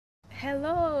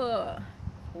Hello,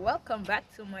 welcome back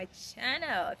to my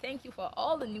channel. Thank you for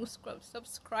all the new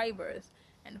subscribers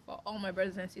and for all my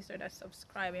brothers and sisters that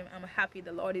subscribing. I'm happy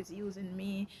the Lord is using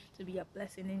me to be a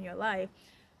blessing in your life.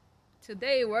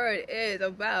 Today's word is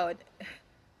about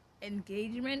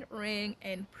engagement ring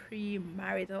and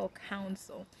premarital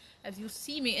counsel. As you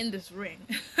see me in this ring,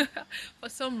 for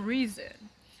some reason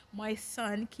my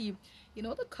son keep,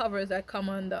 the covers that come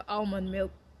on the almond milk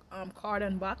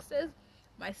carton boxes.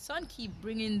 My son keep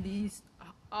bringing these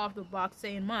off the box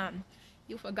saying, "Mom,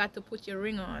 you forgot to put your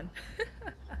ring on."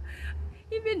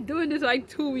 He's been doing this like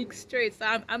 2 weeks straight, so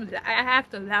I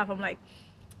have to laugh. I'm like,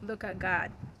 look at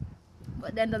God.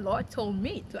 But then the Lord told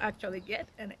me to actually get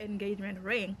an engagement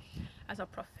ring as a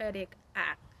prophetic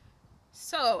act.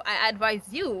 So I advise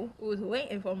you who's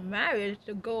waiting for marriage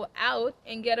to go out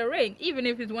and get a ring, even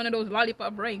if it's one of those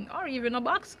lollipop rings or even a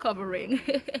box cover ring.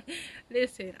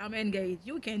 Listen, I'm engaged.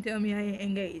 You can't tell me I ain't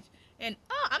engaged. And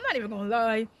I'm not even gonna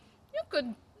lie,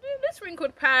 this ring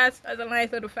could pass as a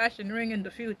nice little fashion ring in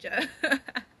the future.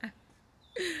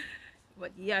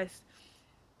 But yes,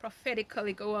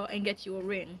 prophetically go out and get you a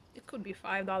ring. It could be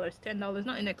 $5, $10,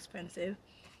 not inexpensive,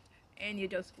 and you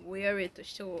just wear it to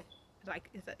show.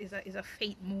 Like it's a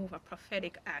faith move, a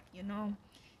prophetic act,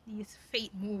 These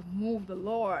faith move the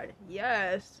Lord.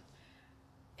 Yes.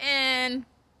 And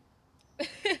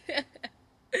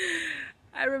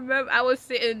I remember I was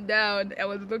sitting down, I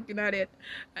was looking at it,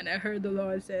 and I heard the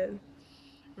Lord says,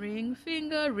 ring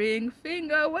finger,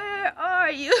 where are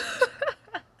you?"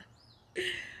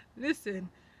 Listen,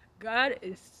 God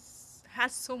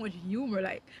has so much humor.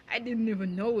 Like, I didn't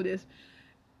even know this.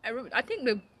 I think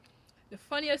the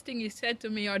funniest thing he said to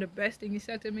me, or the best thing he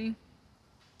said to me,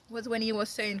 was when he was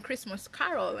saying Christmas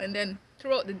Carol, and then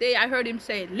throughout the day I heard him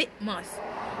say litmus.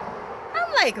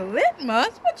 I'm like,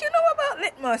 litmus? What you know about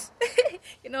litmus?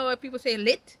 When people say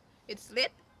lit, it's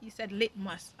lit. He said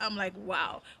litmus. I'm like,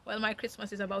 wow. Well, my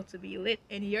Christmas is about to be lit,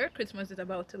 and your Christmas is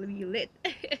about to be lit.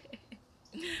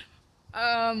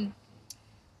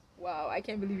 Wow, I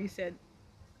can't believe he said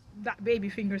that baby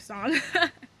finger song.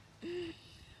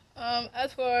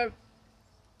 As for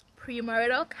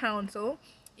premarital counsel,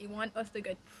 he want us to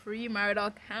get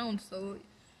premarital counsel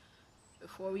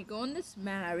before we go in this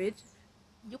marriage.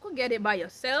 You could get it by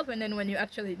yourself, and then when you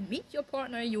actually meet your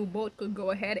partner, you both could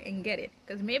go ahead and get it,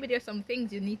 because maybe there's some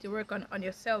things you need to work on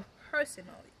yourself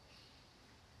personally.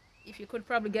 If you could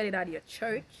probably get it at your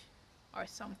church or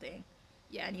something.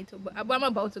 Yeah, I need to, but I'm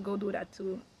about to go do that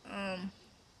too.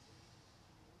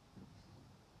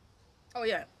 Oh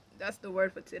yeah, that's the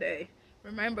word for today.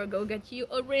 Remember, go get you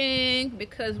a ring,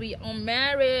 because we are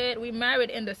married. We married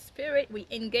in the spirit. We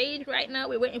engaged right now.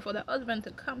 We're waiting for the husband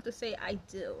to come to say I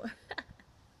do.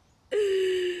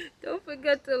 Don't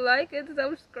forget to like and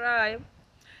subscribe.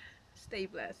 Stay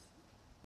blessed.